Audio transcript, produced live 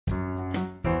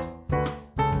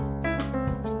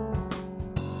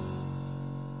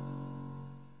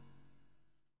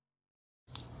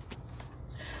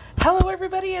Hello,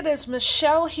 everybody. It is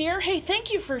Michelle here. Hey,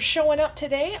 thank you for showing up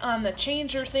today on the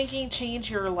Change Your Thinking,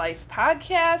 Change Your Life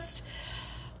podcast.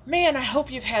 Man, I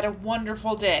hope you've had a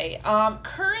wonderful day.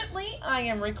 Currently, I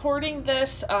am recording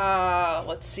this,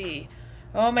 let's see.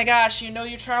 Oh my gosh,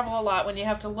 you travel a lot when you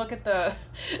have to look at the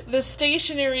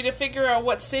stationery to figure out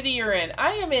what city you're in.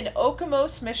 I am in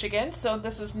Okemos, Michigan, so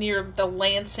this is near the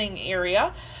Lansing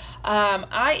area.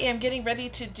 I am getting ready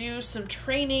to do some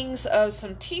trainings of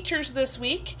some teachers this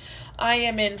week. I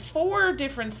am in 4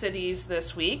 different cities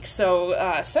this week,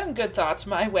 so send good thoughts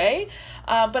my way.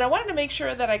 But I wanted to make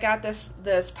sure that I got this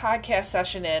podcast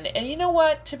session in. And you know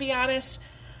what? To be honest,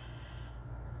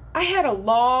 I had a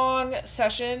long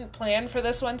session planned for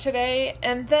this one today,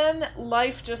 and then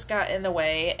life just got in the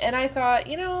way. And I thought,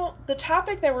 the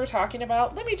topic that we're talking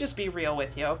about, let me just be real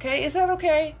with you, okay? Is that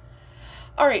okay?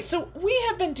 All right, so we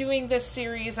have been doing this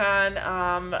series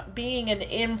on being an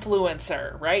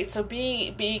influencer, right? So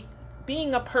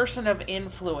being a person of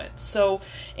influence. So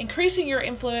increasing your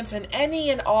influence in any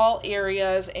and all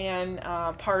areas and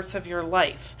parts of your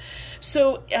life.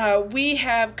 So we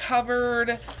have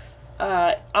covered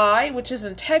I, which is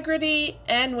integrity,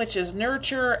 N, which is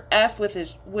nurture, F,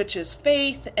 which is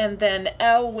faith, and then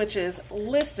L, which is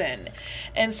listen.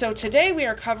 And so today we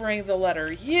are covering the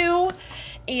letter U,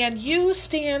 and U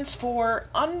stands for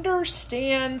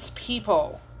understands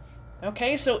people.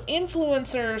 Okay, so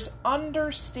influencers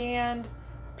understand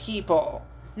people.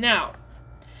 Now,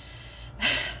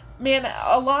 man,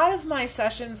 a lot of my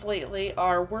sessions lately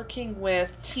are working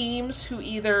with teams who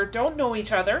either don't know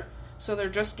each other, so they're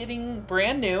just getting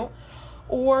brand new,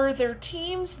 or they're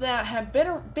teams that have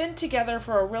been together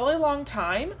for a really long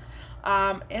time,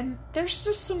 and there's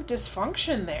just some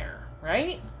dysfunction there,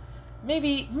 right?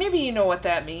 Maybe you know what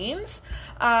that means.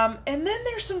 And then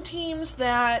there's some teams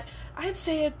that I'd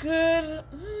say a good,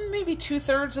 maybe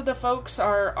 2/3 of the folks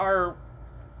are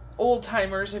old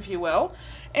timers, if you will.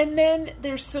 And then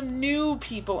there's some new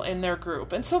people in their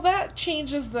group. And so that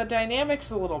changes the dynamics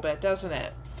a little bit, doesn't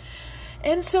it?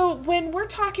 And so when we're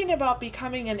talking about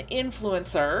becoming an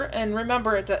influencer, and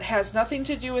remember, it has nothing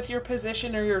to do with your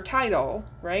position or your title,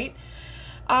 right?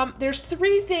 There's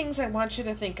 3 things I want you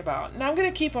to think about, and I'm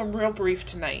going to keep them real brief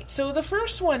tonight. So the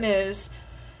first one is,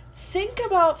 think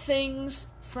about things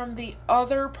from the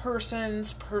other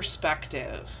person's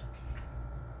perspective.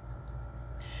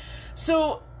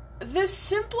 So this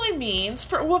simply means,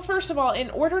 first of all, in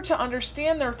order to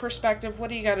understand their perspective, what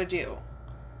do you got to do?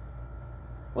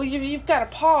 Well, you've got to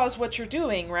pause what you're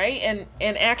doing, right?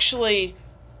 And actually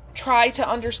try to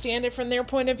understand it from their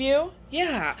point of view.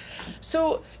 Yeah.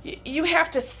 So you have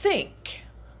to think.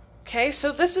 Okay?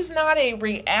 So this is not a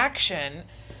reaction.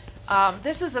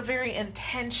 This is a very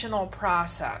intentional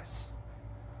process.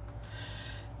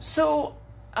 So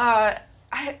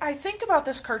I think about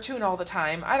this cartoon all the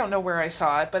time. I don't know where I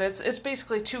saw it, but it's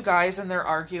basically 2 guys and they're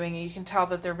arguing, and you can tell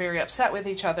that they're very upset with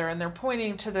each other, and they're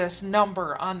pointing to this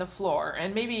number on the floor.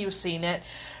 And maybe you've seen it.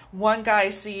 One guy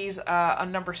sees a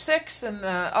number 6, and the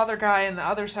other guy on the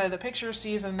other side of the picture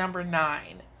sees a number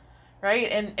 9,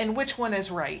 right? And which one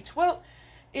is right? Well,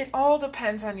 it all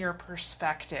depends on your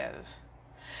perspective.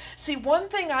 See, one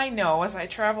thing I know as I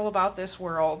travel about this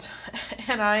world,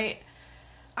 and I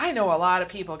know a lot of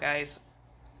people, guys,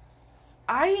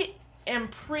 I am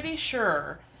pretty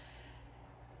sure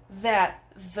that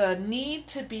the need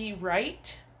to be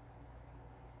right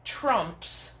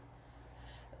trumps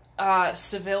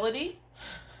civility,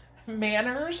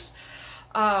 manners.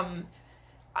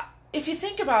 If you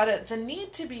think about it, the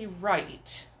need to be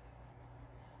right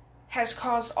has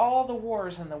caused all the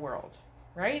wars in the world,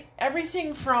 right?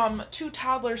 Everything from 2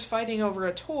 toddlers fighting over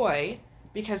a toy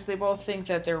because they both think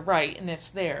that they're right and it's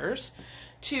theirs,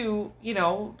 to,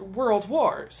 world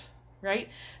wars, right?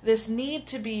 This need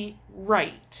to be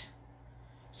right.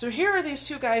 So here are these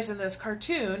 2 guys in this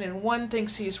cartoon, and one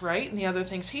thinks he's right and the other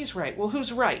thinks he's right. Well,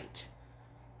 who's right?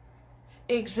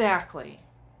 Exactly.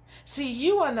 See,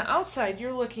 you on the outside,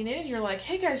 you're looking in, you're like,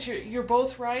 hey guys, you're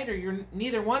both right, or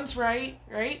neither one's right?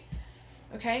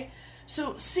 Okay?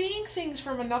 So seeing things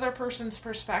from another person's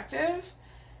perspective,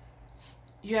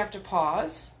 you have to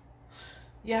pause,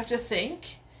 you have to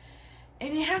think,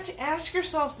 and you have to ask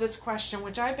yourself this question,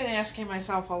 which I've been asking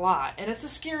myself a lot, and it's a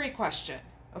scary question,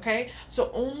 okay? So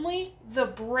only the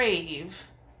brave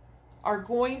are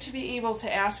going to be able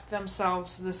to ask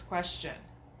themselves this question.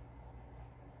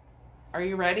 Are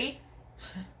you ready?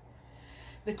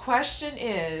 The question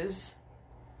is,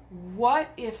 what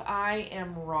if I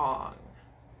am wrong?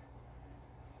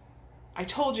 I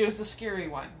told you it's a scary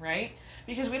one, right?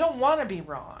 Because we don't want to be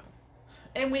wrong.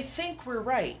 And we think we're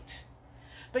right.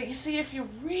 But you see, if you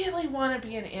really want to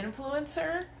be an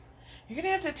influencer, You're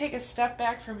going to have to take a step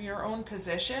back from your own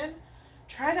position,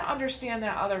 try to understand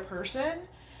that other person,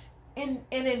 and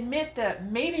admit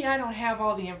that maybe I don't have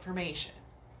all the information.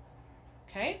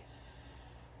 Okay?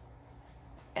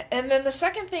 And then the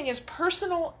second thing is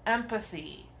personal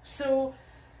empathy. So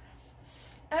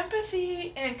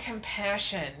empathy and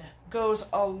compassion goes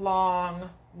a long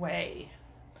way.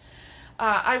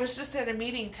 I was just at a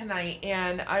meeting tonight,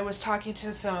 and I was talking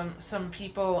to some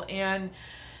people, and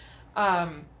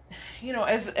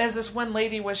as this one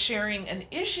lady was sharing an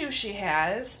issue she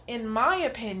has, in my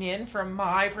opinion, from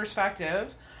my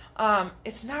perspective,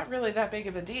 it's not really that big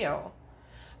of a deal.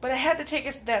 But I had to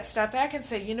take that step back and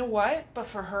say, you know what? But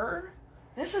for her,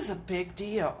 this is a big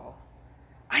deal.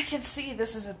 I can see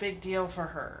this is a big deal for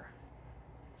her.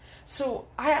 So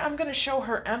I'm going to show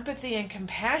her empathy and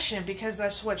compassion because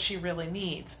that's what she really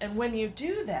needs. And when you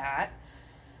do that,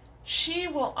 she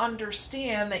will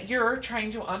understand that you're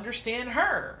trying to understand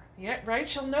her. Yeah, right?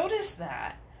 She'll notice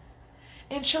that.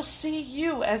 And she'll see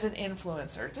you as an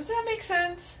influencer. Does that make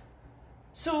sense?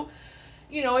 So,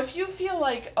 if you feel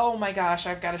like, oh my gosh,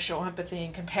 I've got to show empathy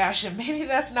and compassion, maybe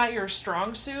that's not your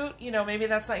strong suit, maybe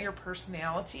that's not your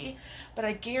personality, but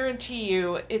I guarantee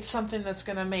you it's something that's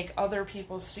going to make other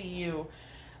people see you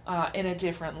in a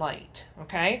different light,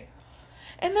 okay?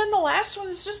 And then the last one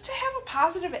is just to have a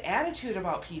positive attitude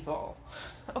about people,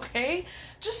 okay?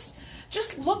 Just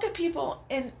look at people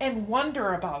and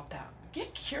wonder about them.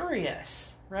 Get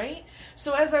curious, right?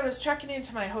 So as I was checking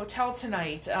into my hotel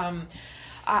tonight,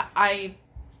 I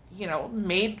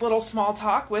made little small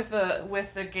talk with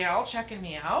the gal checking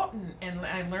me out, and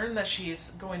I learned that she's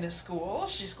going to school.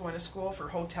 She's going to school for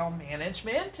hotel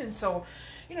management, and so,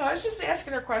 I was just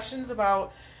asking her questions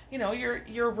about,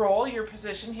 your role, your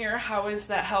position here. How is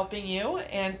that helping you?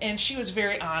 And she was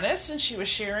very honest, and she was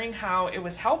sharing how it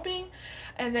was helping.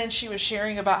 And then she was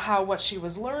sharing about how what she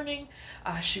was learning,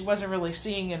 she wasn't really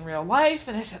seeing in real life.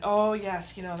 And I said, oh,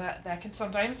 yes, that can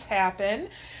sometimes happen.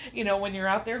 When you're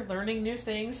out there learning new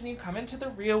things and you come into the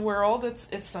real world,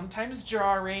 it's sometimes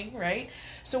jarring, right?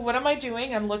 So what am I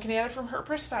doing? I'm looking at it from her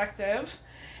perspective.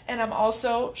 And I'm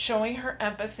also showing her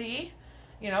empathy,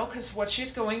 because what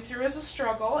she's going through is a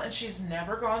struggle, and she's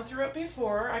never gone through it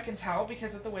before. I can tell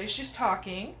because of the way she's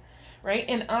talking, right?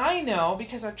 And I know,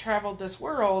 because I've traveled this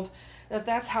world, that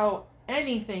that's how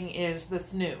anything is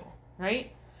that's new,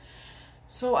 right?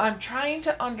 So I'm trying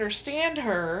to understand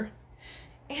her,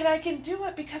 and I can do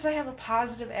it because I have a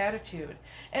positive attitude.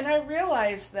 And I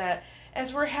realize that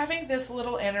as we're having this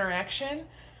little interaction,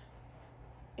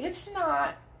 it's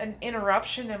not an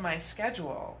interruption in my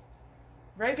schedule,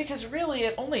 right? Because really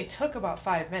it only took about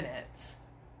 5 minutes.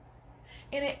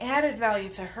 And it added value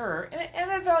to her, and it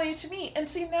added value to me. And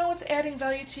see, now it's adding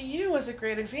value to you as a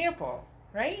great example,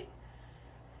 right?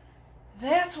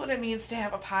 That's what it means to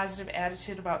have a positive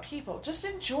attitude about people. Just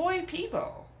enjoy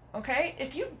people, okay?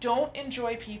 If you don't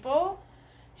enjoy people,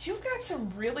 you've got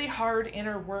some really hard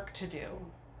inner work to do,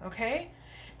 okay?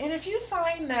 And if you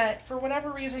find that for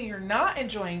whatever reason you're not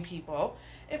enjoying people,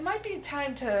 it might be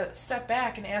time to step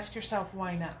back and ask yourself,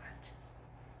 why not?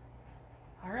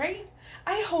 All right?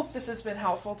 I hope this has been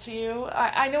helpful to you.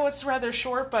 I know it's rather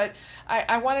short, but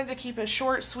I wanted to keep it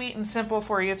short, sweet, and simple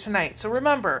for you tonight. So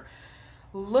remember,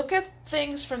 look at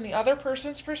things from the other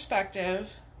person's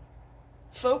perspective,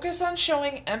 focus on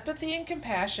showing empathy and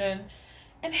compassion,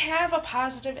 and have a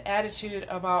positive attitude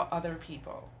about other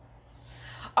people.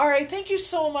 All right, thank you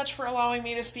so much for allowing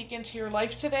me to speak into your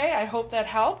life today. I hope that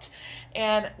helped,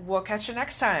 and we'll catch you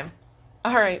next time.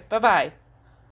 All right, bye-bye.